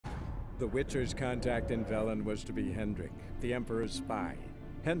The Witcher's contact in Velen was to be Hendrik, the Emperor's spy.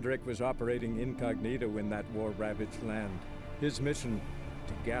 Hendrik was operating incognito in that war-ravaged land. His mission,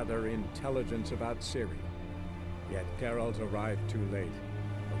 to gather intelligence about Ciri. Yet Geralt arrived too late.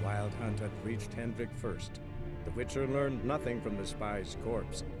 The Wild Hunt had reached Hendrik first. The Witcher learned nothing from the spy's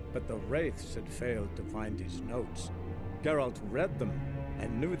corpse, but the Wraiths had failed to find his notes. Geralt read them,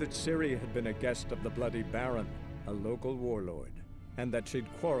 and knew that Ciri had been a guest of the Bloody Baron, a local warlord, and that she'd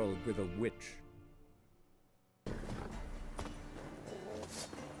quarreled with a witch.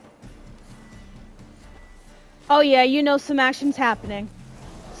 Oh yeah, you know some action's happening.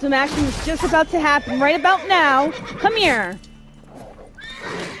 Some action is just about to happen right about now. Come here.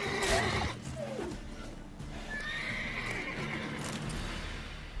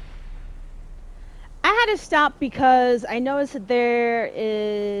 I had to stop because I noticed that there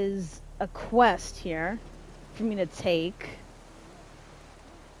is a quest here for me to take.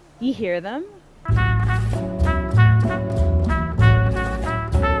 You hear them?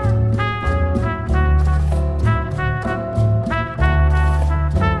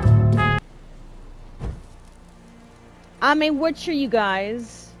 I'm a Witcher, you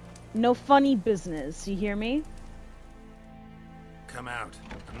guys. No funny business, you hear me? Come out.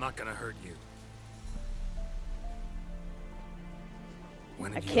 I'm not gonna hurt you.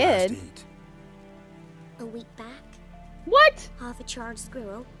 When did you last eat? A week back. What? Half a charred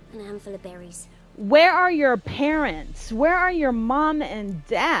squirrel and a handful of berries. Where are your parents? Where are your mom and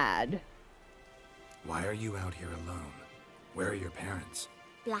dad? Why are you out here alone? Where are your parents?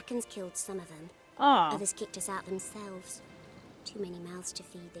 Blackens killed some of them. Oh. Others kicked us out themselves. Too many mouths to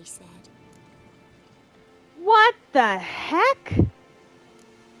feed, they said. What the heck?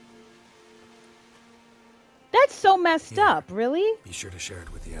 That's so messed up, really? Be sure to share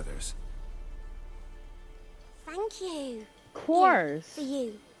it with the others. Thank you. Of course. Here, for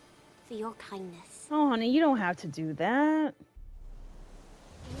you. For your kindness. Oh, honey, you don't have to do that.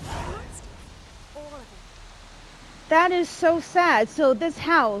 All of it. That is so sad. So this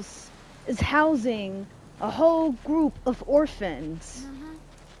house is housing a whole group of orphans.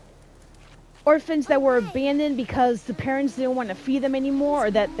 Orphans that were abandoned because the parents didn't want to feed them anymore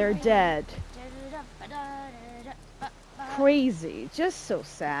or that they're dead. Crazy. Just so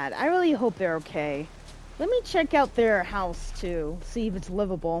sad. I really hope they're okay. Let me check out their house too. See if it's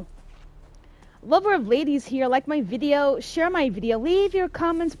livable. Lover of ladies here, like my video, share my video, leave your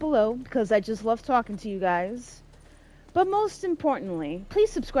comments below because I just love talking to you guys. But most importantly,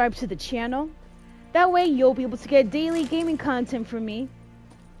 please subscribe to the channel. That way you'll be able to get daily gaming content from me.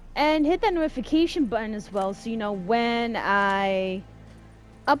 And hit that notification button as well so you know when I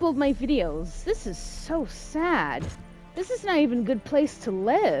upload my videos. This is so sad. This is not even a good place to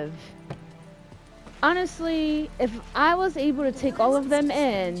live. Honestly, if I was able to take all of them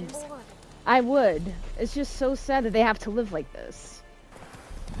in, I would. It's just so sad that they have to live like this.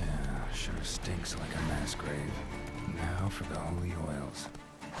 Yeah, sure stinks like a mass grave. Now for the holy oils.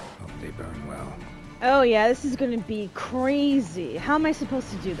 Hope they burn well. Oh yeah, this is gonna be crazy. How am I supposed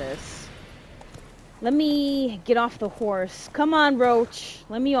to do this? Let me get off the horse. Come on, Roach.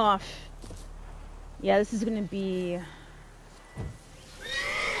 Let me off. Yeah, this is gonna be...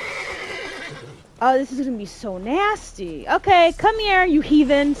 Oh, this is gonna be so nasty. Okay, come here, you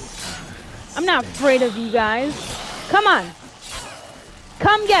heathens. I'm not afraid of you guys. Come on.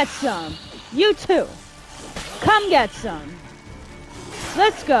 Come get some. You too. Come get some.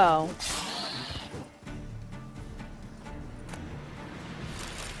 Let's go.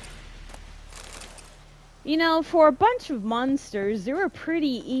 You know, for a bunch of monsters, they were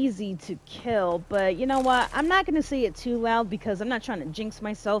pretty easy to kill, but you know what? I'm not going to say it too loud because I'm not trying to jinx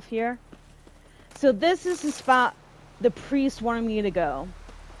myself here. So this is the spot the priest wanted me to go.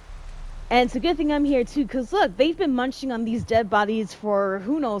 And it's a good thing I'm here too, because look, they've been munching on these dead bodies for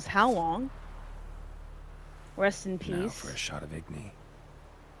who knows how long. Rest in peace. Now for a shot of Igni.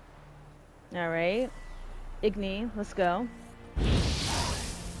 Alright. Igni, let's go.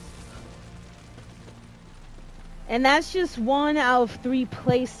 And that's just one out of 3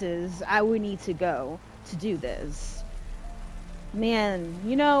 places I would need to go to do this. Man,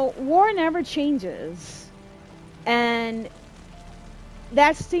 you know, war never changes. And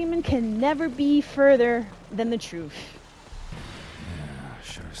that statement can never be further than the truth. Yeah,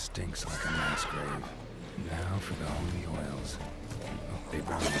 sure stinks like a mass grave. Now for the holy oils. Hope they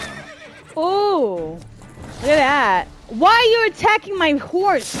burn well. Ooh, look at that. Why are you attacking my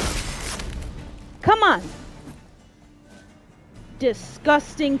horse? Come on.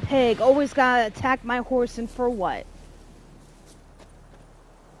 Disgusting pig. Always gotta attack my horse, and for what?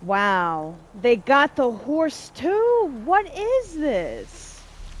 Wow. They got the horse too? What is this?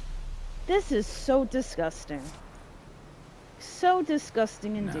 This is so disgusting. So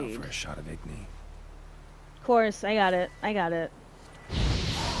disgusting indeed. Now for a shot of Igni. Of course, I got it. I got it.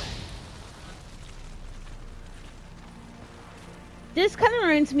 This kind of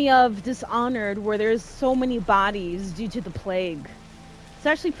reminds me of Dishonored, where there's so many bodies due to the plague. It's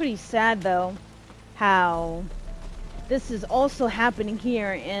actually pretty sad, though, how this is also happening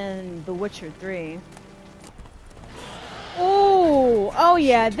here in The Witcher 3. Oh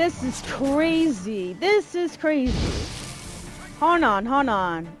yeah, this is crazy. This is crazy. Hold on, hold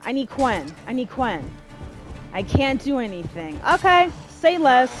on. I need Quen. I need Quen. I can't do anything. Okay, say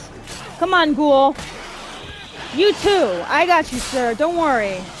less. Come on, ghoul. You too. I got you, sir. Don't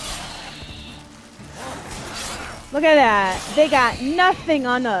worry. Look at that. They got nothing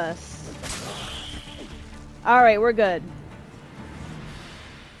on us. Alright, we're good.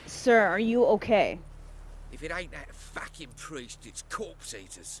 Sir, are you okay? If it ain't that fucking priest, it's corpse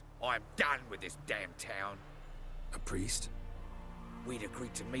eaters. I'm done with this damn town. A priest? We'd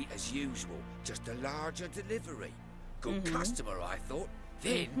agreed to meet as usual, just a larger delivery. Good customer, I thought.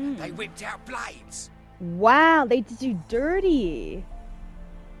 Then they whipped out blades. Wow, they did you dirty.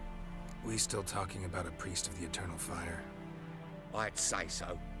 We still talking about a priest of the eternal fire? I'd say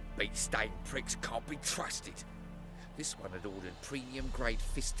so. Beat-stained pricks can't be trusted. This one had ordered premium-grade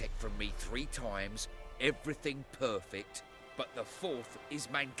fist tech from me 3 times, everything perfect, but the 4th, his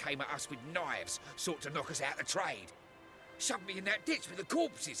man came at us with knives, sought to knock us out of trade. Shoved me in that ditch with the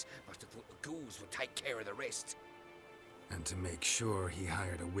corpses. Must have thought the ghouls would take care of the rest. And to make sure, he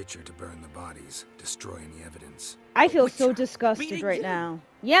hired a witcher to burn the bodies, destroy any evidence. I feel so Witcher? disgusted Meaning right you? now.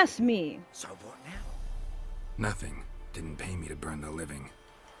 Yes, me. So what now? Nothing. Didn't pay me to burn the living.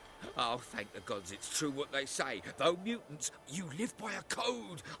 Oh, thank the gods it's true what they say. Though mutants, you live by a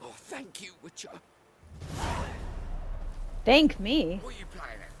code. Oh, thank you, Witcher. Thank me. What are you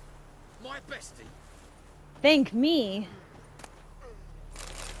playing at? My bestie? Thank me.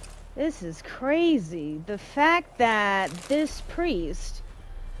 This is crazy. The fact that this priest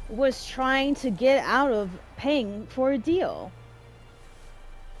was trying to get out of paying for a deal.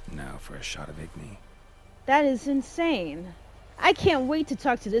 Now for a shot of Igni. That is insane. I can't wait to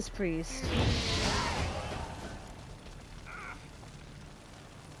talk to this priest.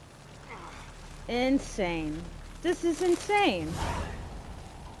 Insane. This is insane.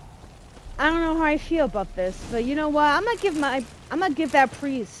 I don't know how I feel about this, but you know what? I'm gonna give that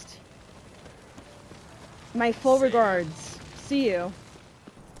priest my full regards. See you.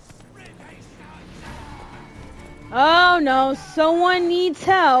 Oh no, someone needs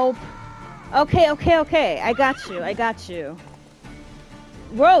help. Okay. I got you.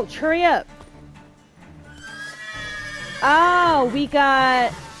 Roach, hurry up. Oh, we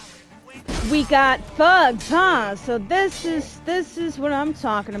got thugs, huh? So this is what I'm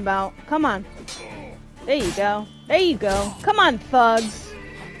talking about. Come on. There you go. Come on, thugs.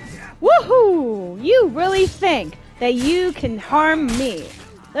 Woohoo! You really think that you can harm me?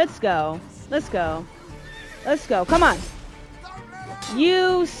 Let's go. Come on.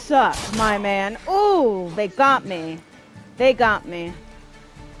 You suck, my man. Ooh, they got me.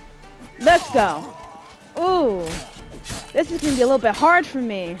 Let's go. Ooh. This is gonna be a little bit hard for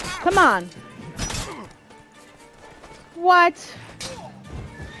me. Come on. What?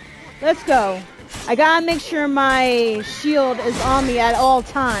 Let's go. I gotta make sure my shield is on me at all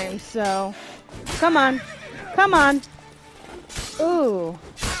times, so... Come on. Ooh.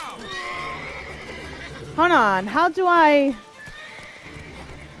 Hold on. How do I...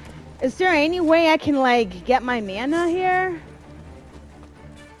 Is there any way I can, like, get my mana here?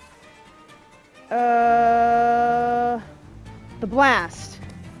 The blast.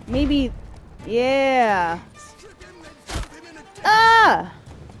 Maybe... Yeah. Ah!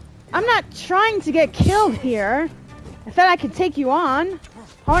 I'm not trying to get killed here. I thought I could take you on.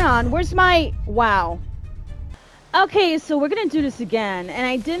 Hold on, where's my... Wow. Okay, so we're gonna do this again. And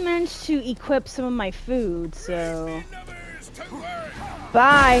I did manage to equip some of my food, so...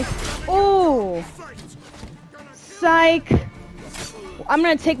 Bye. Ooh. Psych. I'm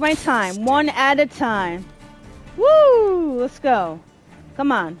gonna take my time, one at a time. Woo! Let's go.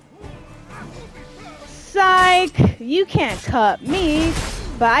 Come on. Psych! You can't cut me,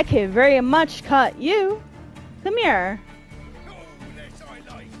 but I can very much cut you. Come here.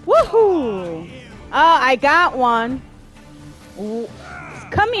 Woohoo! Oh, I got one.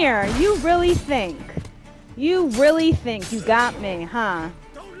 Come here. You really think you got me, huh?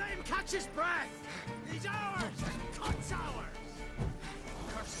 Don't let him catch his breath. He's ours. Cuts ours.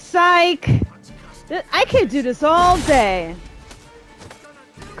 Psych! I could do this all day.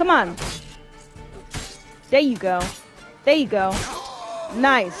 Come on. There you go.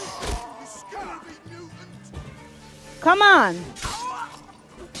 Nice. Come on.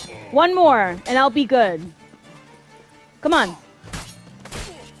 One more, and I'll be good. Come on.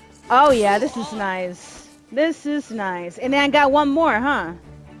 Oh, yeah, this is nice. This is nice. And then I got one more, huh?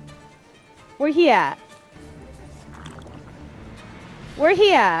 Where he at? Where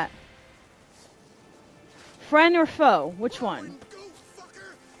he at? Friend or foe? Which one?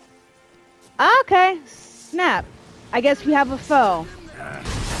 Okay. Snap. I guess we have a foe.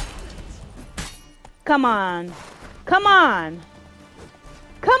 Come on. Come on.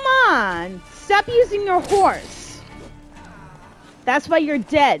 Come on. Stop using your horse. That's why you're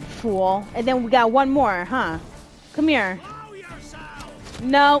dead, fool. And then we got one more, huh? Come here.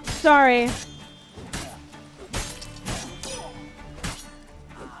 Nope, sorry.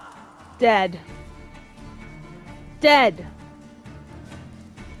 Dead. Dead.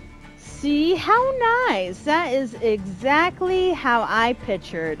 See, how nice. That is exactly how I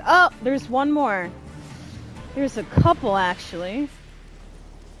pictured. Oh, there's one more. There's a couple, actually.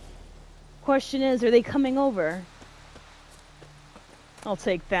 Question is, are they coming over? I'll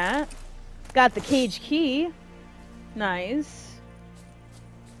take that. Got the cage key. Nice.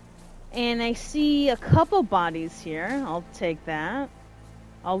 And I see a couple bodies here. I'll take that.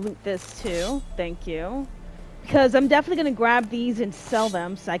 I'll loot this too. Thank you. Because I'm definitely going to grab these and sell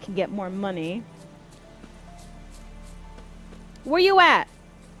them so I can get more money. Where you at?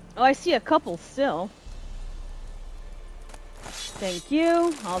 Oh, I see a couple still. Thank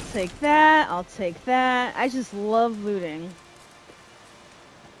you. I'll take that. I'll take that. I just love looting.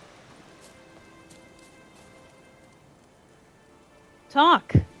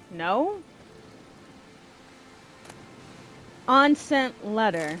 Talk. No? Unsent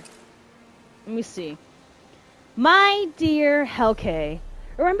letter. Let me see. My dear Helke,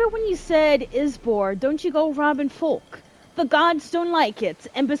 remember when you said, Isbor, don't you go robbing folk? The gods don't like it,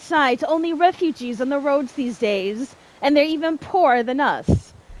 and besides, only refugees on the roads these days, and they're even poorer than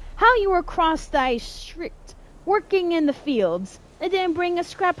us. How you were cross-eyed strict, working in the fields, and didn't bring a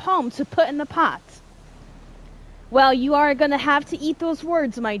scrap home to put in the pot. Well, you are gonna have to eat those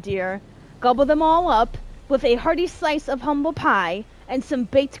words, my dear. Gobble them all up, with a hearty slice of humble pie, and some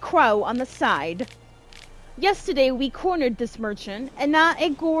baked crow on the side. Yesterday we cornered this merchant, and not a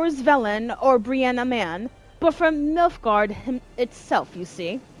Gors Velen or Brianna man, but from Nilfgaard itself, you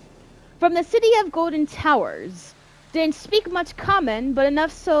see. From the city of Golden Towers. Didn't speak much common, but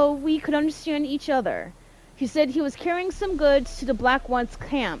enough so we could understand each other. He said he was carrying some goods to the Black One's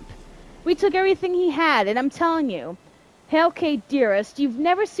camp. We took everything he had, and I'm telling you, Helke, dearest, you've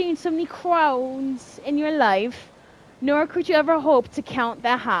never seen so many crowns in your life, nor could you ever hope to count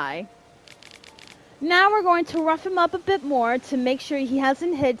that high. Now we're going to rough him up a bit more to make sure he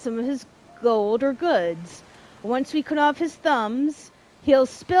hasn't hid some of his gold or goods. Once we cut off his thumbs, he'll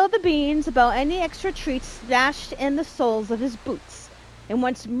spill the beans about any extra treats stashed in the soles of his boots. And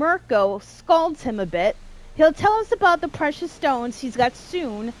once Mirko scalds him a bit, he'll tell us about the precious stones he's got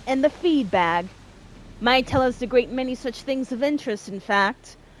soon in the feed bag. Might tell us a great many such things of interest, in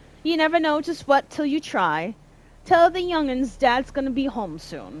fact. You never know just what till you try. Tell the young'uns Dad's gonna be home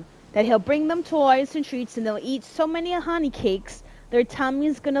soon. That he'll bring them toys and treats and they'll eat so many honey cakes their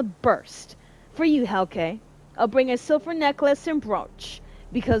tummy's gonna burst. For you, Helke, I'll bring a silver necklace and brooch.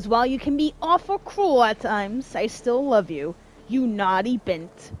 Because while you can be awful cruel at times, I still love you, you naughty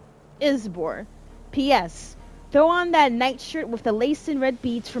bint. Isbor. P.S. Throw on that nightshirt with the lace and red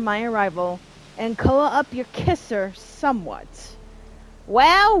beads for my arrival, and color up your kisser somewhat.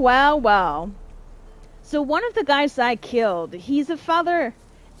 Well, well, well. So one of the guys I killed, he's a father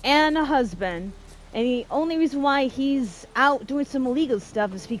and a husband, and the only reason why he's out doing some illegal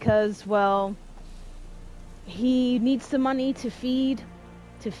stuff is because, well, he needs the money to feed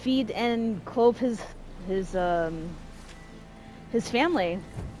and clothe his family.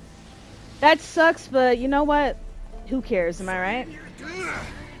 That sucks, but you know what? Who cares, am I right?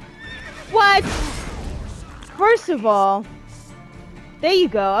 What? First of all, there you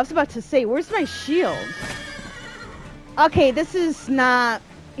go. I was about to say, where's my shield? Okay, this is not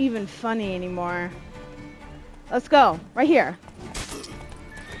even funny anymore. Let's go. Right here.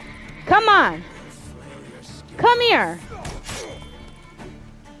 Come on. Come here.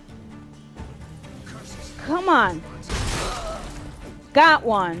 Come on. Got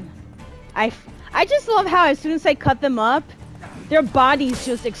one. I just love how as soon as I cut them up, their bodies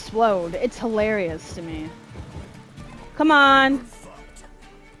just explode. It's hilarious to me. Come on.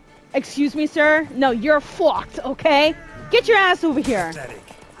 Excuse me, sir? No, you're fucked, okay? Get your ass over here.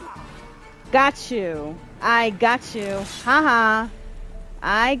 Got you. I got you. Haha.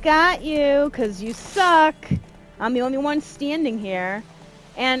 I got you, because you suck. I'm the only one standing here.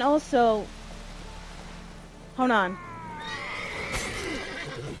 And also... Hold on.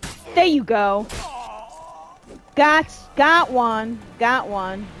 There you go. Got one. Got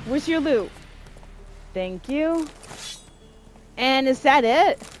one. Where's your loot? Thank you. And is that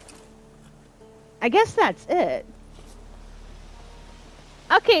it? I guess that's it.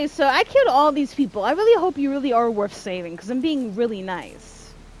 Okay, so I killed all these people. I really hope you really are worth saving, because I'm being really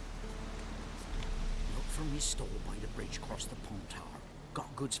nice. Look from your store by the bridge across the Pontar.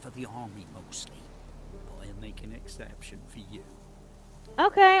 Got goods for the army mostly. But I'll make an exception for you.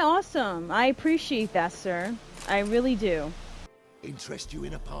 Okay, awesome. I appreciate that, sir. I really do. Interest you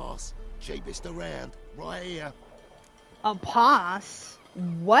in a pass? Cheapest around, right here. A pass?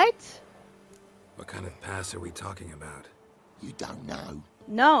 What? What kind of pass are we talking about? You don't know.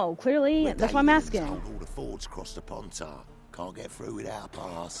 No, clearly. That's why I'm asking. Hold all the fords across the Pontar. Can't get through without a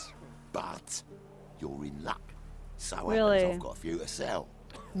pass. But you're in luck. So Really? happens I've got a few to sell.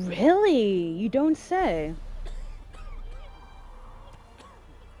 Really? You don't say.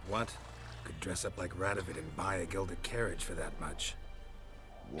 What? Could dress up like Radovid and buy a gilded carriage for that much.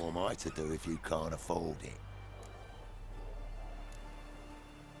 What am I to do if you can't afford it?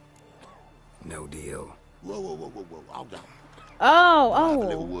 No deal. Whoa, hold on. Oh, I have a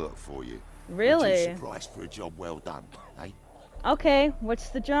little oh. work for you. Really? Reduce the price for a job well done, eh? Okay, what's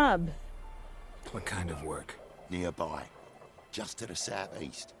the job? What kind of work? Nearby. Just to the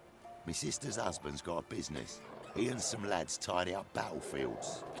southeast. My sister's husband's got a business. He and some lads tidy up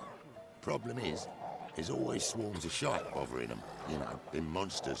battlefields. Problem is, there's always swarms of shite bothering them. You know, them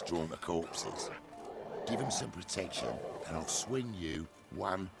monsters drawn to corpses. Give them some protection, and I'll swing you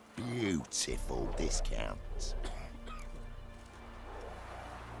one beautiful discount.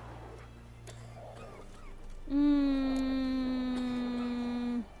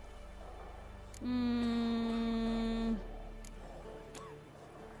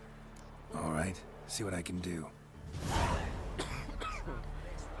 All right, see what I can do.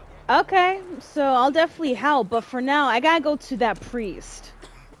 Okay, so I'll definitely help, but for now, I gotta go to that priest.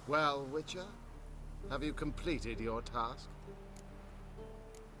 Well, Witcher, have you completed your task?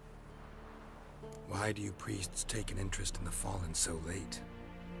 Why do you priests take an interest in the fallen so late?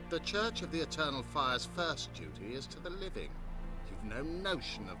 The Church of the Eternal Fire's first duty is to the living. You've no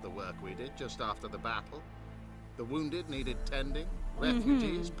notion of the work we did just after the battle. The wounded needed tending,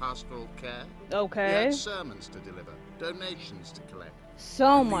 refugees, pastoral care. We Okay. had sermons to deliver, donations to collect.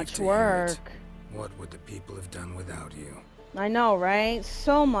 So Relieved much to hear it. work. What would the people have done without you? I know, right?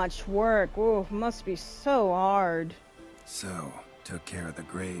 So much work. Ooh, must be so hard. So, took care of the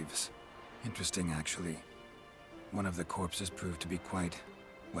graves. Interesting, actually. One of the corpses proved to be quite,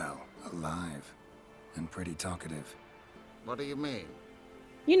 well, alive. And pretty talkative. What do you mean?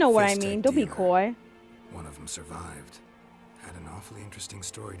 You know what I Fish-type mean. Don't be dealer. coy. One of them survived. Had an awfully interesting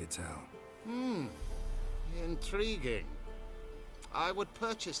story to tell. Intriguing. I would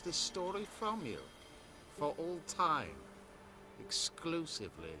purchase this story from you. For all time.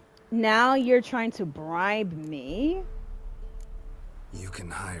 Exclusively. Now you're trying to bribe me? You can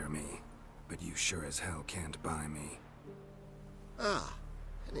hire me, but you sure as hell can't buy me. Ah,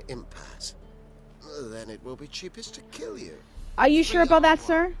 an impasse. Then it will be cheapest to kill you. Are you sure about that,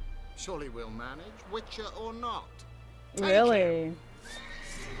 sir? Surely we'll manage, Witcher or not. Take him. Really?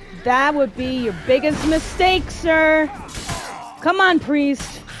 That would be your biggest mistake, sir. Come on,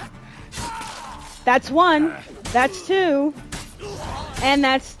 priest. That's one. That's two. And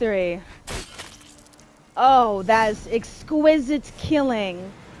that's three. Oh, that's exquisite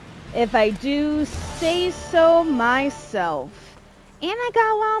killing, if I do say so myself. And I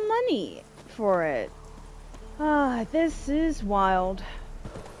got a lot of money for it. Ah, this is wild.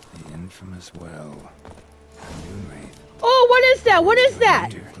 The infamous well. Moonwraith. Oh, what is that? What is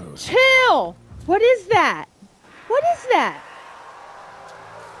that? Too close. Chill! What is that? What is that?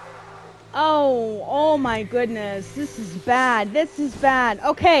 Oh my goodness. This is bad. This is bad.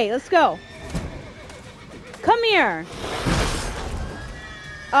 Okay, let's go. Come here.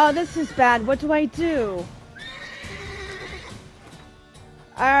 Oh, this is bad. What do I do?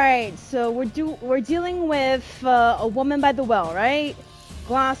 Alright, so we're dealing with a woman by the well, right?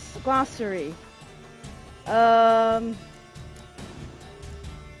 Glossary.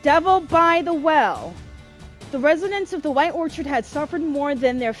 Devil by the well. The residents of the White Orchard had suffered more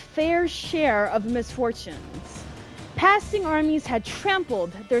than their fair share of misfortunes. Passing armies had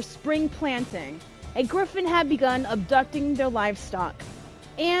trampled their spring planting. A griffin had begun abducting their livestock.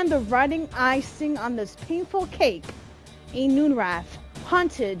 And the rotting icing on this painful cake, a Noonwrath,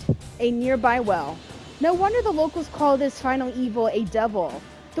 haunted a nearby well. No wonder the locals call this final evil a devil.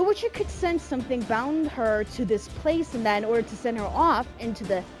 The Witcher could sense something bound her to this place, and that in order to send her off into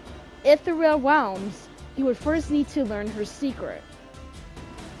the ethereal realms, he would first need to learn her secret.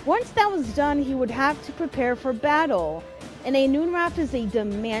 Once that was done, he would have to prepare for battle. And a Noonwrath is a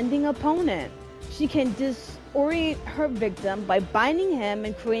demanding opponent. She can disorient her victim by binding him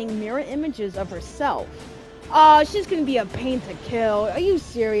and creating mirror images of herself. Oh, she's gonna be a pain to kill. Are you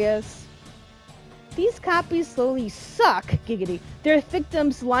serious? These copies slowly suck, giggity, their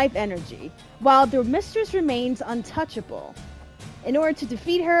victim's life energy, while their mistress remains untouchable. In order to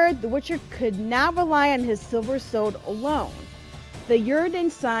defeat her, the Witcher could now rely on his silver sword alone. The Yrden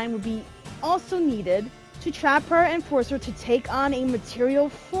sign would be also needed to trap her and force her to take on a material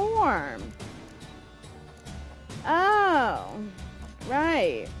form. Oh,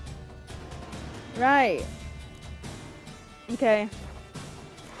 right. Right. Okay.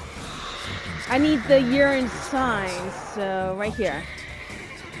 I need the Yrden sign, so right here.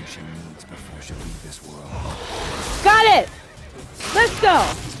 Something she needs before she leaves this world. Got it! Let's go!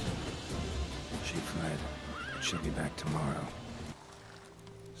 She fled, but she'll be back tomorrow.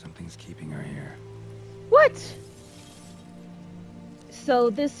 Something's keeping her here. What? So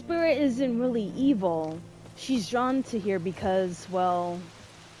this spirit isn't really evil. She's drawn to here because, well,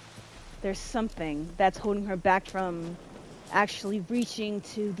 there's something that's holding her back from actually reaching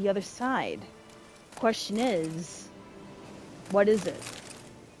to the other side. Question is, what is it?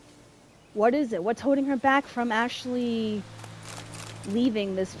 What is it? What's holding her back from actually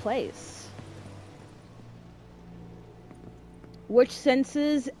leaving this place? Which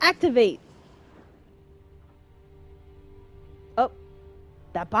senses activate? Oh,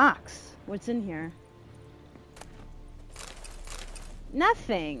 that box. What's in here?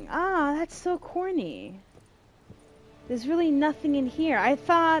 Nothing. Ah, that's so corny. There's really nothing in here. I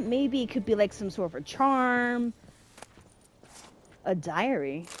thought maybe it could be like some sort of a charm. A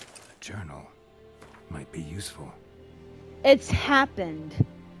diary. A journal. Might be useful. It's happened.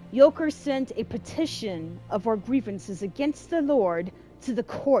 Yoker sent a petition of our grievances against the Lord to the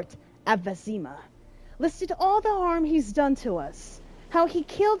court at Vazima. Listed all the harm he's done to us. How he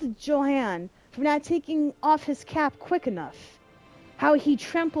killed Johann for not taking off his cap quick enough. How he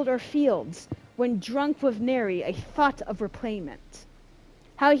trampled our fields when drunk with nary a thought of repayment.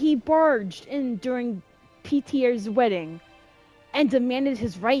 How he barged in during Peter's wedding and demanded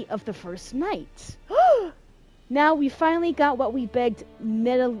his right of the first night. Now we finally got what we begged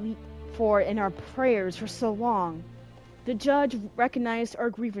Metal for in our prayers for so long. The judge recognized our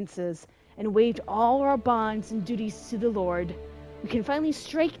grievances and waived all our bonds and duties to the Lord. We can finally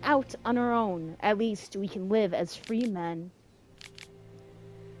strike out on our own. At least we can live as free men.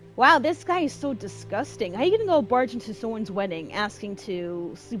 Wow, this guy is so disgusting. How are you gonna go barge into someone's wedding asking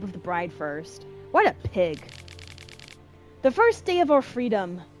to sleep with the bride first? What a pig. The first day of our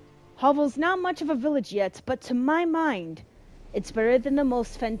freedom. Hovel's not much of a village yet, but to my mind, it's better than the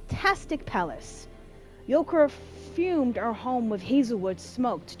most fantastic palace. Yoker fumed our home with hazelwood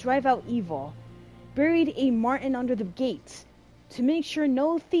smoke to drive out evil. Buried a marten under the gate to make sure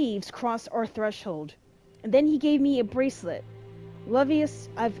no thieves crossed our threshold. And then he gave me a bracelet. Loveliest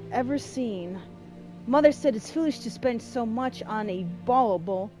I've ever seen. Mother said it's foolish to spend so much on a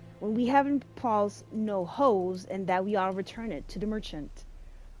bauble when we haven't paws no hose, and that we ought to return it to the merchant.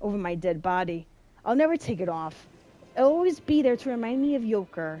 Over my dead body. I'll never take it off. It'll always be there to remind me of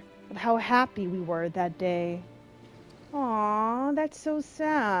Yoker, of how happy we were that day. Aww, that's so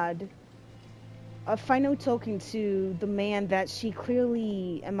sad. A final token to the man that she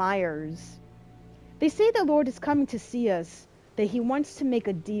clearly admires. They say the Lord is coming to see us, that he wants to make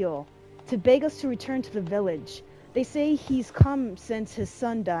a deal, to beg us to return to the village. They say he's come since his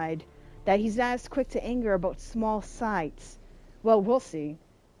son died, that he's not as quick to anger about small slights. Well, we'll see.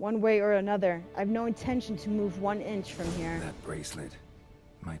 One way or another, I've no intention to move 1 inch from here. That bracelet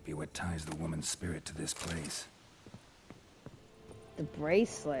might be what ties the woman's spirit to this place. The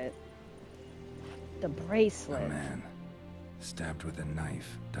bracelet. The bracelet. A man, stabbed with a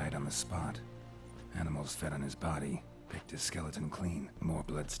knife, died on the spot. Animals fed on his body, picked his skeleton clean. More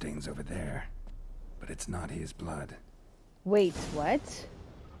bloodstains over there. But it's not his blood. Wait, what?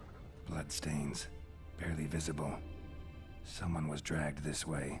 Bloodstains, barely visible. Someone was dragged this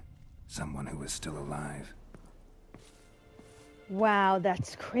way. Someone who was still alive. Wow,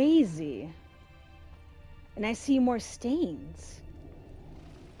 that's crazy. And I see more stains.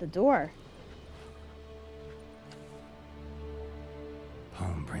 The door.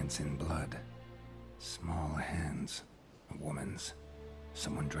 Palm prints in blood. Small hands. A woman's.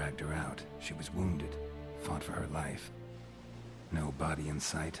 Someone dragged her out. She was wounded. Fought for her life. No body in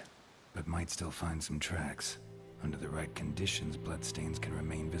sight, but might still find some tracks. Under the right conditions, bloodstains can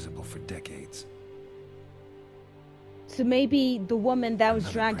remain visible for decades. So maybe the woman that was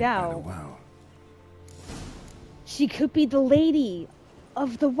Another dragged print by the out. well. She could be the lady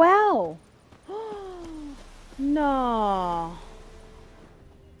of the well. No.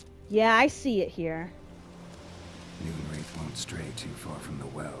 Yeah, I see it here. Noonwraith won't stray too far from the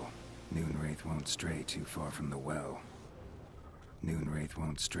well. Noonwraith won't stray too far from the well. Noonwraith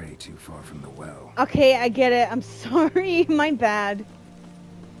won't stray too far from the well. Okay, I get it. I'm sorry. My bad.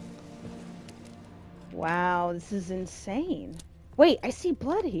 Wow, this is insane. Wait, I see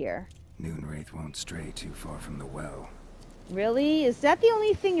blood here. Noonwraith won't stray too far from the well. Really? Is that the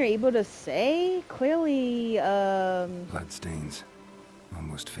only thing you're able to say? Clearly, Bloodstains.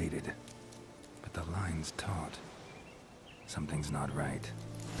 Almost faded. But the line's taut. Something's not right.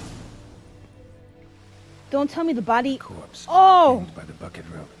 Don't tell me the body... Corpse. Oh! Hanged by the bucket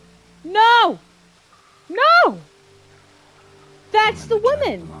rope. No! No! That's the woman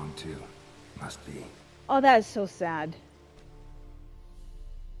woman! belonged to. Must be. Oh, that is so sad.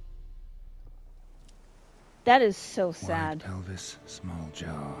 That is so sad. Wide pelvis, small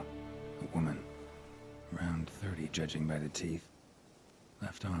jaw. A woman. Around 30, judging by the teeth.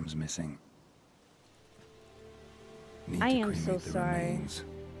 Left arm's missing. Need I to am cremate so the sorry. remains.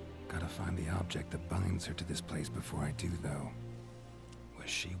 Gotta find the object that binds her to this place before I do, though. Was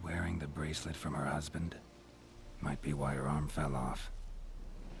she wearing the bracelet from her husband? Might be why her arm fell off.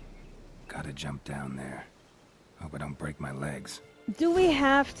 Gotta jump down there. Hope I don't break my legs. Do we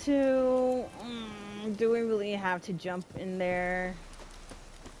have to... do we really have to jump in there?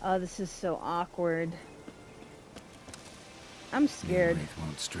 Oh, this is so awkward. I'm scared. Noonwraith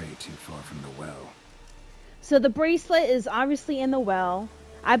won't stray too far from the well. So the bracelet is obviously in the well.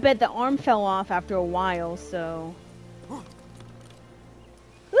 I bet the arm fell off after a while, so... Ah!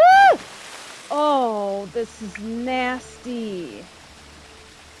 Oh, this is nasty.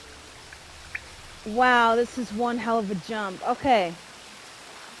 Wow, this is one hell of a jump. Okay.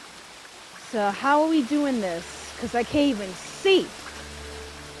 So how are we doing this? Because I can't even see.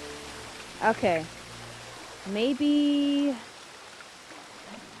 Okay. Maybe...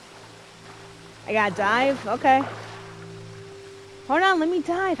 I gotta dive? Okay. Hold on, let me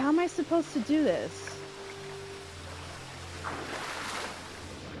dive. How am I supposed to do this?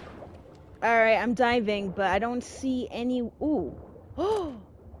 Alright, I'm diving, but I don't see any... Ooh. Oh!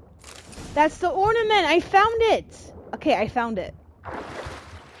 That's the ornament! I found it! Okay, I found it.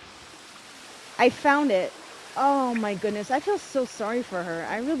 I found it. Oh my goodness, I feel so sorry for her.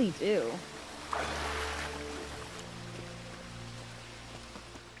 I really do.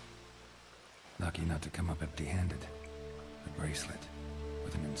 Lucky not to come up empty-handed. The bracelet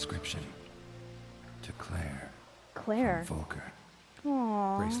with an inscription. To Claire. Claire. From Volker.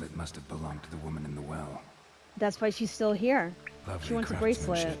 Aww. Bracelet must have belonged to the woman in the well. That's why she's still here. Lovely She wants a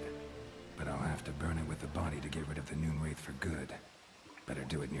bracelet. craftsmanship. But I'll have to burn it with the body to get rid of the Noonwraith for good. Better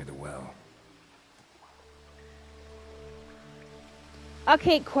do it near the well.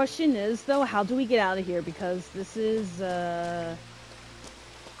 Okay, question is, though, how do we get out of here? Because this is,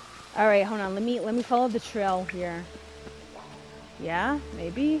 Alright, hold on. Let me follow the trail here. Yeah,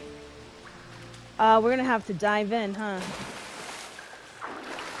 maybe? We're gonna have to dive in, huh?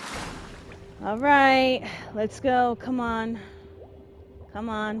 Alright, let's go. Come on. Come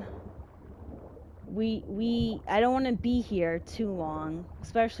on. I don't want to be here too long.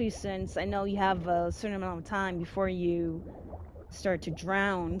 Especially since I know you have a certain amount of time before you start to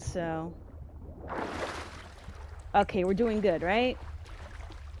drown, so... Okay, we're doing good, right?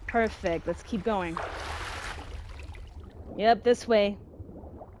 Perfect. Let's keep going. Yep, this way.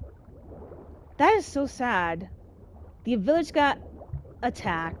 That is so sad. The village got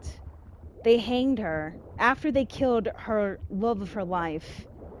attacked. They hanged her after they killed her love of her life.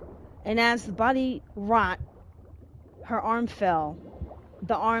 And as the body rot, her arm fell.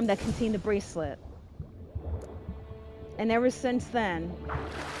 The arm that contained the bracelet. And ever since then,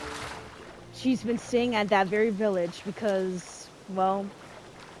 she's been staying at that very village because, well,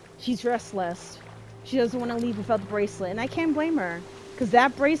 she's restless. She doesn't want to leave without the bracelet. And I can't blame her. Because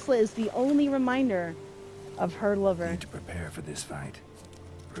that bracelet is the only reminder of her lover. Need to prepare for this fight.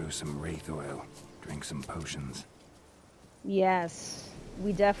 Brew some wraith oil. Drink some potions. Yes,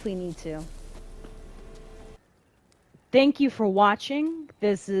 we definitely need to. Thank you for watching.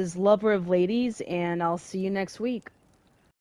 This is Lover of Ladies, and I'll see you next week.